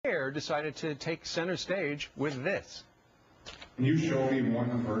Bloomberg decided to take center stage with this. Can you show me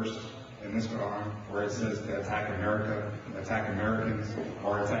one verse in this Quran where it says to attack America, attack Americans,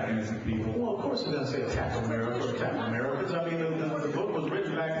 or attack innocent people? Well, of course it doesn't say attack America or attack Americans. I mean, the book was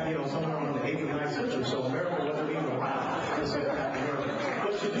written back, somewhere in the 8th or 9th century, so America wasn't even around to say attack America.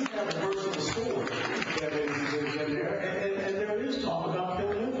 But you do have a verse in the sword that is in there, and there is talk about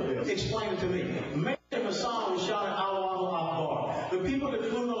killing infidels. Explain it to me. Major Hassan was shouting Allahu Akbar. The people that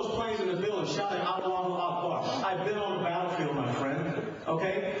flew those planes in the building shouting Allahu Akbar. I've been on the battlefield, my friend.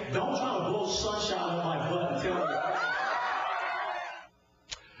 Okay? Don't try to blow sunshine on my butt and tell me.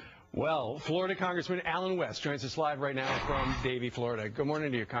 Well, Florida Congressman Alan West joins us live right now from Davie, Florida. Good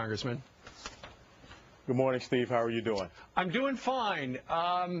morning to you, Congressman. Good morning, Steve. How are you doing? I'm doing fine.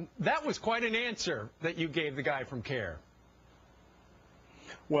 That was quite an answer that you gave the guy from CARE.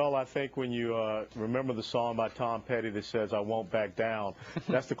 Well, I think when you remember the song by Tom Petty that says, "I won't back down,"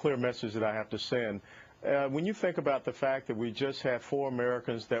 that's the clear message that I have to send. When you think about the fact that we just had 4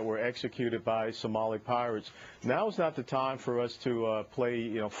 Americans that were executed by Somali pirates, now is not the time for us to play,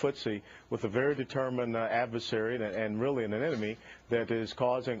 footsie with a very determined adversary and really an enemy that is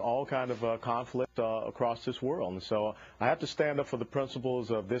causing all kind of conflict across this world. And so I have to stand up for the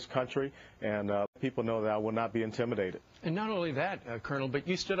principles of this country, and people know that I will not be intimidated. And not only that, Colonel, but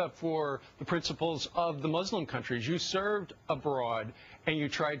you stood up for the principles of the Muslim countries. You served abroad, and you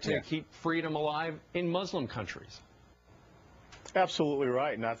tried to keep freedom alive in Muslim countries. Absolutely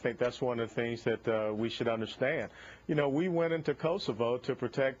right, and I think that's one of the things that we should understand. We went into Kosovo to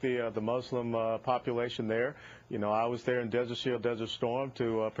protect the Muslim population there. I was there in Desert Shield, Desert Storm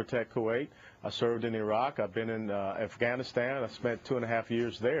to protect Kuwait. I served in Iraq. I've been in Afghanistan. I spent 2.5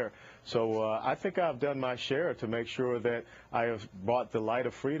 years there. So I think I've done my share to make sure that I have brought the light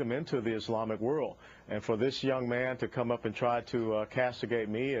of freedom into the Islamic world. And for this young man to come up and try to castigate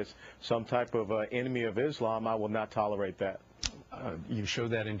me as some type of enemy of Islam, I will not tolerate that. You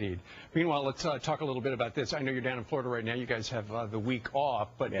showed that indeed. Meanwhile, let's talk a little bit about this. I know you're down in Florida right now. You guys have the week off,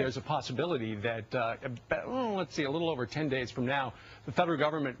 but there's a possibility that, let's see, a little over 10 days from now, the federal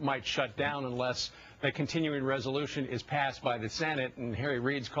government might shut down unless a continuing resolution is passed by the Senate, and Harry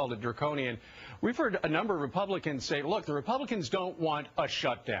Reid's called it draconian. We've heard a number of Republicans say, look, the Republicans don't want a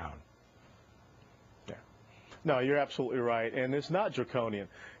shutdown. No, you're absolutely right, and it's not draconian.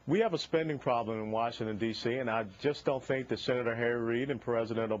 We have a spending problem in Washington, D.C., and I just don't think that Senator Harry Reid and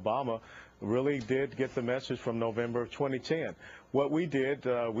President Obama really did get the message from November of 2010. What we did,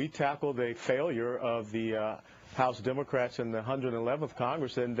 we tackled a failure of the House Democrats in the 111th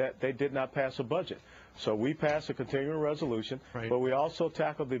Congress, and that they did not pass a budget. So we passed a continuing resolution, but we also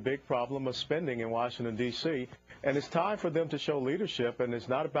tackled the big problem of spending in Washington, D.C., and it's time for them to show leadership, and it's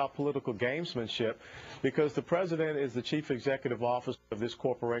not about political gamesmanship, because the president is the chief executive officer of this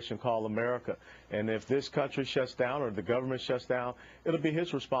corporation called America. And if this country shuts down or the government shuts down, it'll be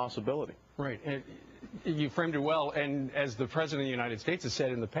his responsibility. Right. And you framed it well. And as the president of the United States has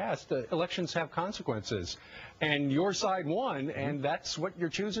said in the past, elections have consequences. And your side won, and that's what you're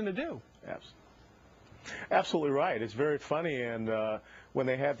choosing to do. Absolutely right. It's very funny. And when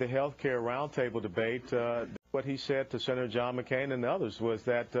they had the health care roundtable debate, what he said to Senator John McCain and others was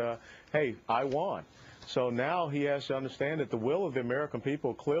that, hey, I won. So now he has to understand that the will of the American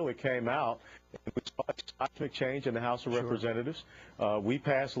people clearly came out. We saw a seismic change in the House of Representatives. We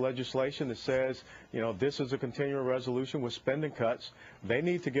passed legislation that says, this is a continuing resolution with spending cuts. They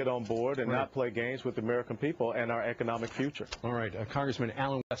need to get on board and not play games with the American people and our economic future. All right. Congressman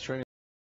Alan West.